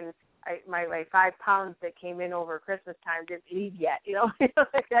in May, and my 5 pounds that came in over Christmas time didn't leave yet,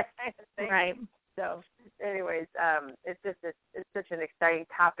 like that kind of thing. Right. So, anyways, it's such an exciting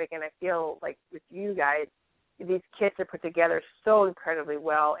topic, and I feel like with you guys, these kits are put together so incredibly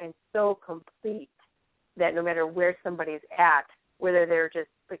well and so complete that no matter where somebody's at, whether they're just,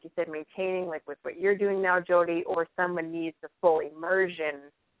 like you said, maintaining, like with what you're doing now, Jody, or someone needs the full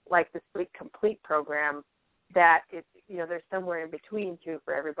immersion, like the Sleep Complete program, that it's, there's somewhere in between too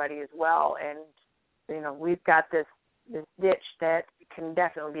for everybody as well. And we've got this niche that can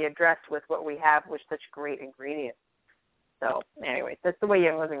definitely be addressed with what we have with such great ingredients. So anyways, that's the way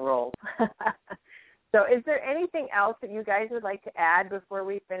Young Living rolls. So is there anything else that you guys would like to add before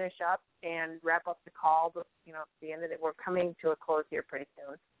we finish up and wrap up the call? At the end of it, we're coming to a close here pretty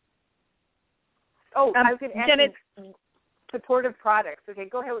soon. Oh, I was going to ask Janet, supportive products. Okay,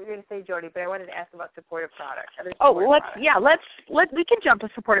 go ahead what you're going to say, Jody, but I wanted to ask about supportive products. We can jump to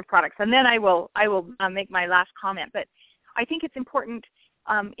supportive products, and then I will make my last comment. But I think it's important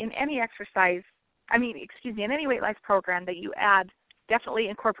in any in any weight loss program that you add, definitely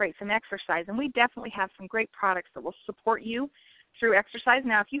incorporate some exercise, and we definitely have some great products that will support you through exercise.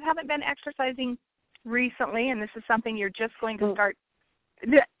 Now, if you haven't been exercising recently, and this is something you're just going to start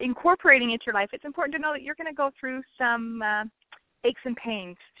incorporating into your life, it's important to know that you're going to go through some aches and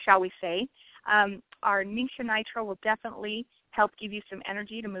pains, shall we say. Our Nisha Nitro will definitely help give you some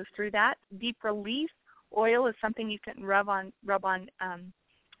energy to move through that. Deep Relief oil is something you can rub on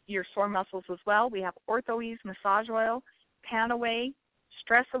your sore muscles as well. We have OrthoEase massage oil, Pan Away,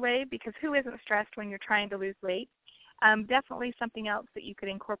 Stress Away, because who isn't stressed when you're trying to lose weight? Definitely something else that you could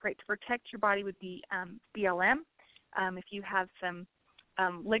incorporate to protect your body would be BLM. If you have some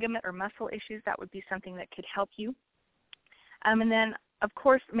ligament or muscle issues, that would be something that could help you. And then, of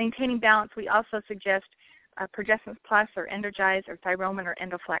course, maintaining balance, we also suggest Progessence Plus or Energize or Thyromin or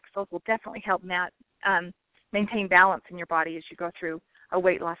Endoflex. Those will definitely help maintain balance in your body as you go through a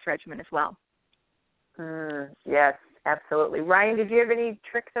weight loss regimen as well. Yes, absolutely. Ryan, did you have any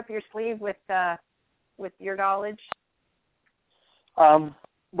tricks up your sleeve with your knowledge?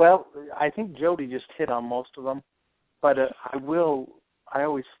 Well, I think Jody just hit on most of them, but I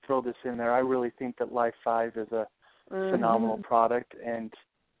always throw this in there. I really think that Life 5 is a phenomenal product, and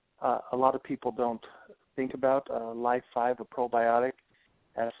a lot of people don't think about Life 5, a probiotic,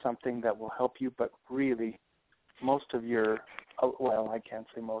 as something that will help you, but really most of your, well, I can't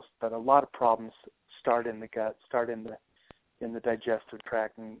say most, but a lot of problems start in the gut, start in the digestive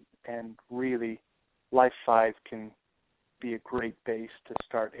tract, and really Life 5 can be a great base to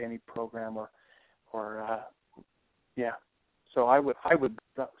start any program or So I would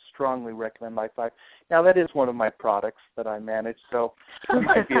strongly recommend Life 5. Now, that is one of my products that I manage, so I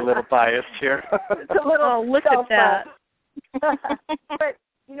might be a little biased here. It's a little look at that. But,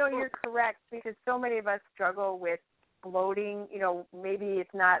 you're correct, because so many of us struggle with bloating, maybe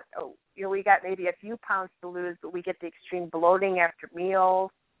it's not, we got maybe a few pounds to lose, but we get the extreme bloating after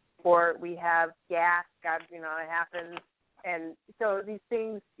meals, or we have gas, God, it happens. And so these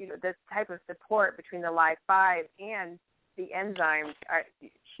things, this type of support between the Live 5 and the enzymes, are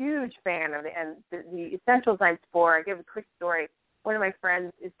a huge fan of the Essential Zymes 4. I give a quick story. One of my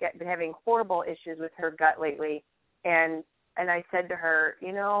friends is been having horrible issues with her gut lately, and I said to her,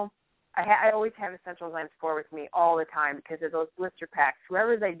 I always have Essential Zymes 4 with me all the time because of those blister packs.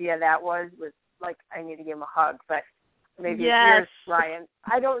 Whoever's idea that was like, I need to give him a hug, but maybe it's yours, Ryan.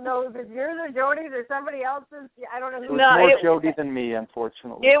 I don't know if it's yours or Jody's or somebody else's. I don't know who. It was more Jody than me,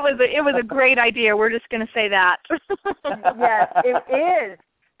 unfortunately. It was a great idea. We're just going to say that. Yes, it is.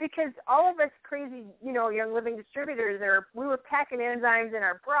 Because all of us crazy, Young Living distributors, we were packing enzymes in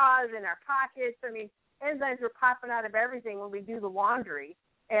our bras, in our pockets. I mean, enzymes were popping out of everything when we do the laundry.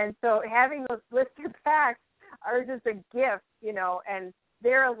 And so having those blister packs are just a gift, and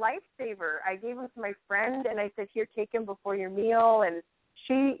they're a lifesaver. I gave them to my friend, and I said, here, take them before your meal. And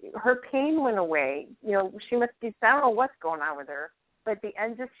her pain went away. She must be, I don't know what's going on with her. But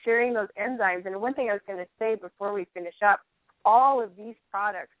just sharing those enzymes. And one thing I was going to say before we finish up, all of these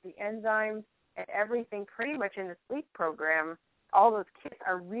products, the enzymes and everything pretty much in the sleep program, all those kits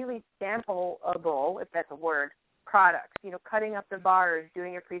are really sampleable, if that's a word, products. Cutting up the bars,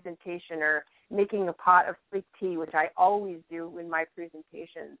 doing a presentation, or making a pot of sleep tea, which I always do in my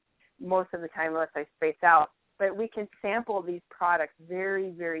presentations, most of the time unless I space out. But we can sample these products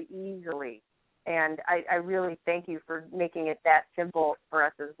very, very easily. And I really thank you for making it that simple for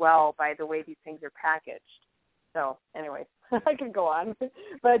us as well by the way these things are packaged. So anyway, I could go on.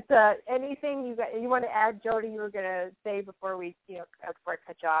 But anything you want to add, Jody, you were going to say before I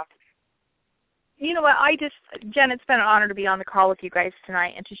cut you off? You know what, Jen, it's been an honor to be on the call with you guys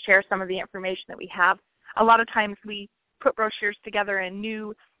tonight and to share some of the information that we have. A lot of times we put brochures together and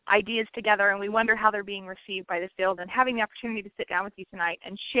new ideas together, and we wonder how they're being received by the field. And having the opportunity to sit down with you tonight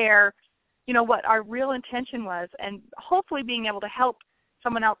and share, what our real intention was, and hopefully being able to help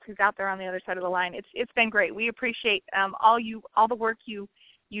someone else who's out there on the other side of the line, it's been great. We appreciate all the work you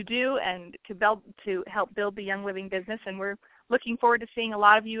do, and to help build the Young Living business, and we're looking forward to seeing a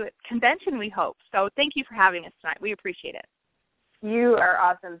lot of you at convention, we hope. So thank you for having us tonight. We appreciate it. You are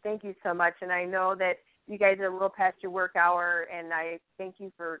awesome. Thank you so much. And I know that you guys are a little past your work hour, and I thank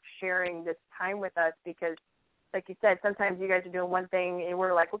you for sharing this time with us because, like you said, sometimes you guys are doing one thing, and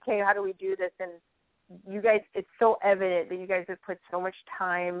we're like, okay, how do we do this? And you guys, it's so evident that you guys have put so much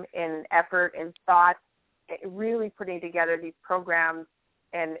time and effort and thought really putting together these programs.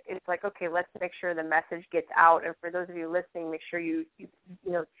 And it's like, okay, let's make sure the message gets out. And for those of you listening, make sure you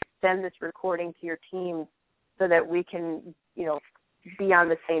send this recording to your team so that we can, be on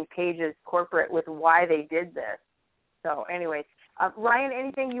the same page as corporate with why they did this. So anyways, Ryan,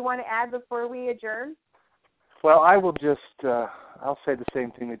 anything you want to add before we adjourn? Well, I will just, I'll say the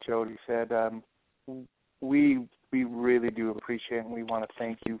same thing that Jody said. We really do appreciate it, and we want to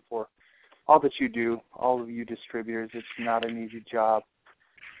thank you for all that you do, all of you distributors. It's not an easy job.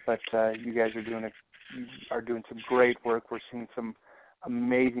 But you guys are doing some great work. We're seeing some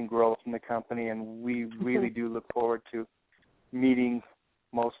amazing growth in the company, and we really do look forward to meeting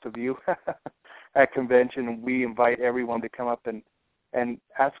most of you at convention. And we invite everyone to come up and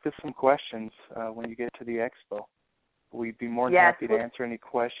ask us some questions when you get to the expo. We'd be more than happy to answer any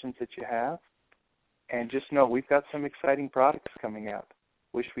questions that you have. And just know we've got some exciting products coming out.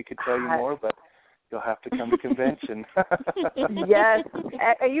 Wish we could tell you more, but you'll have to come to convention. Yes.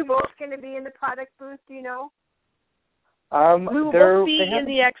 Are you both going to be in the product booth, do you know? We will both be in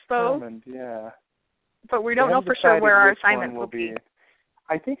the expo. Yeah. But we don't know for sure where our assignment will be.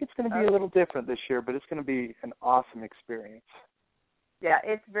 I think it's going to be a little different this year, but it's going to be an awesome experience. Yeah,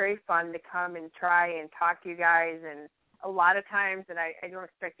 it's very fun to come and try and talk to you guys. And a lot of times, and I don't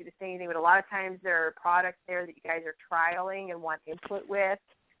expect you to say anything, but a lot of times there are products there that you guys are trialing and want input with.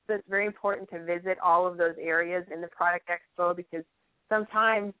 So it's very important to visit all of those areas in the product expo because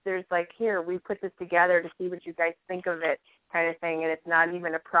sometimes there's like, here, we put this together to see what you guys think of it kind of thing, and it's not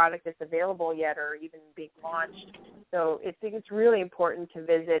even a product that's available yet or even being launched. So I think it's really important to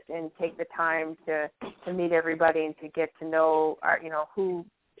visit and take the time to meet everybody and to get to know, who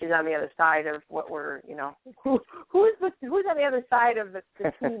is on the other side of what we're, who's on the other side of the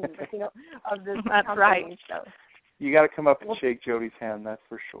team, of this That's company. Right. So. You got to come up and shake Jody's hand, that's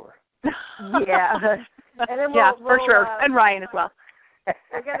for sure. Yeah. And then for sure. And Ryan as well.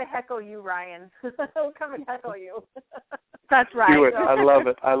 We're going to heckle you, Ryan. We'll come and heckle you. That's right. Do it. I love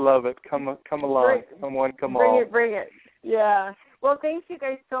it. Come along. Come on. Bring it. Yeah. Well, thank you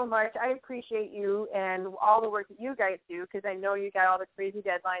guys so much. I appreciate you and all the work that you guys do, because I know you got all the crazy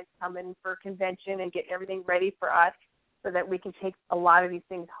deadlines coming for convention and get everything ready for us so that we can take a lot of these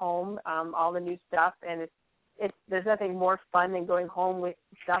things home, all the new stuff. And there's nothing more fun than going home with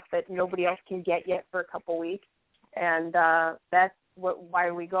stuff that nobody else can get yet for a couple weeks. And that's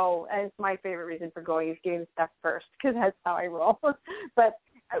why we go. And it's my favorite reason for going is getting the stuff first, because that's how I roll. But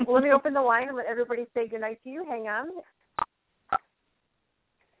let me open the line and let everybody say goodnight to you. Hang on.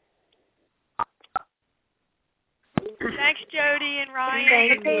 Thanks, Jody and Ryan.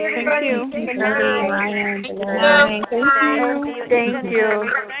 Thank you, everybody. Thank you. Jody and Ryan. Good night. Thank you.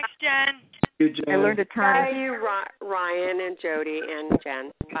 Thanks, Jen. You, Jen. I learned a ton. Thank you, Ryan and Jody and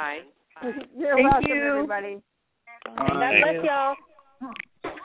Jen. Bye. You're Thank welcome, you. everybody. Bye. God bless y'all.